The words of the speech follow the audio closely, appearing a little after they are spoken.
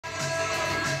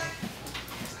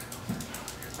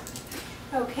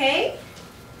Okay.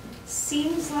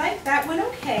 Seems like that went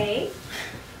okay.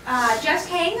 Just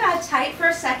hang tight for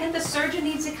a second. The surgeon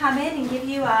needs to come in and give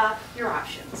you your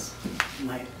options.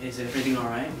 Is everything all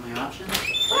right? My options?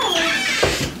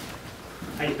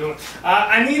 How you doing?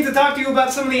 I need to talk to you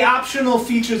about some of the optional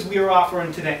features we are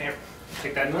offering today. Here,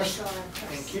 take that, nurse. Sure.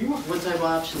 Thank you. What type of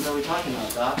options are we talking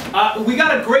about, Doc? We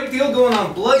got a great deal going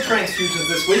on blood transfusions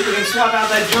this week. We're going to swap out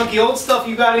that junky old stuff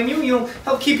you got in you. You'll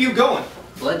help keep you going.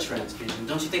 Blood transfusion?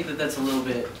 Don't you think that that's a little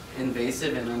bit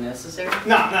invasive and unnecessary?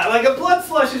 No, like a blood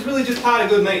flush is really just part of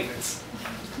good maintenance.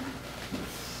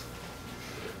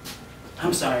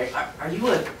 I'm sorry, are you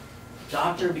a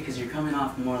doctor? Because you're coming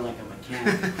off more like a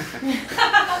mechanic.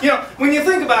 You know, when you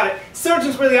think about it,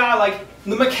 surgeons really are like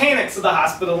the mechanics of the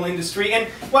hospital industry. And,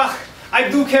 well, I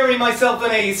do carry myself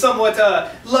in a somewhat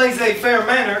laissez-faire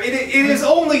manner. It is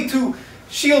only to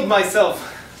shield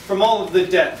myself from all of the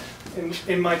death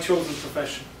in my chosen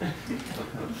profession.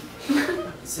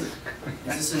 Is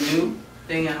this a new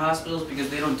thing at hospitals? Because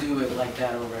they don't do it like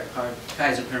that over at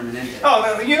Kaiser Permanente. Oh,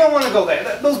 no, you don't want to go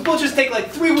there. Those butchers take like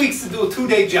 3 weeks to do a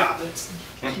 2-day job.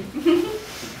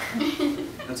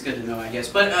 That's good to know, I guess.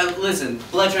 But listen,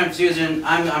 blood transfusion,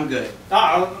 I'm good.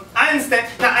 I understand.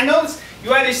 Now, I noticed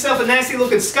you had yourself a nasty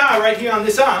looking scar right here on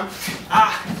this arm.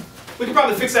 We could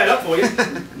probably fix that up for you.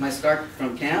 My scar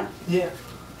from camp? Yeah.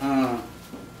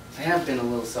 I have been a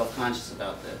little self-conscious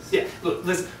about this. Yeah, look,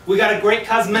 listen, we got a great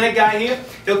cosmetic guy here.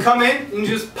 He'll come in and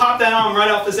just pop that arm right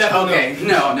off this afternoon. Okay,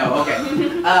 no, okay.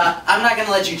 I'm not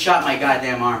gonna let you chop my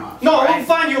goddamn arm off. No, right? we'll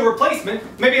find you a replacement.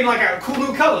 Maybe in like a cool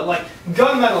new color, like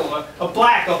gunmetal or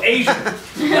black or Asian.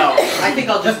 No, I think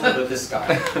I'll just live with this scar.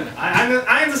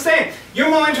 I understand. You're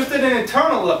more interested in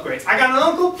internal upgrades. I got an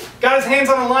uncle, got his hands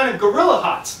on a line of Gorilla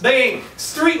Hots. They ain't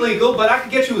street legal, but I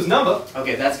could get you his number.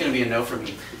 Okay, that's gonna be a no for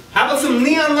me. How about some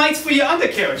neon lights for your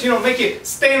undercarriage? You know, make you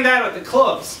stand out at the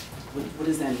clubs. What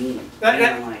does that mean?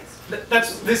 Neon lights.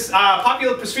 That's this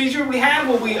popular procedure we have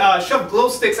where we shove glow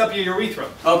sticks up your urethra.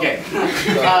 Okay.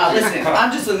 Listen,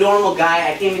 I'm just a normal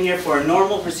guy. I came in here for a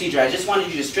normal procedure. I just wanted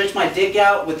you to stretch my dick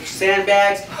out with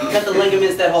sandbags and cut the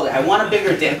ligaments that hold it. I want a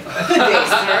bigger dick. Good day,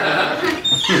 sir.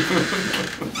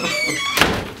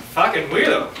 Fucking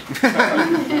weirdo.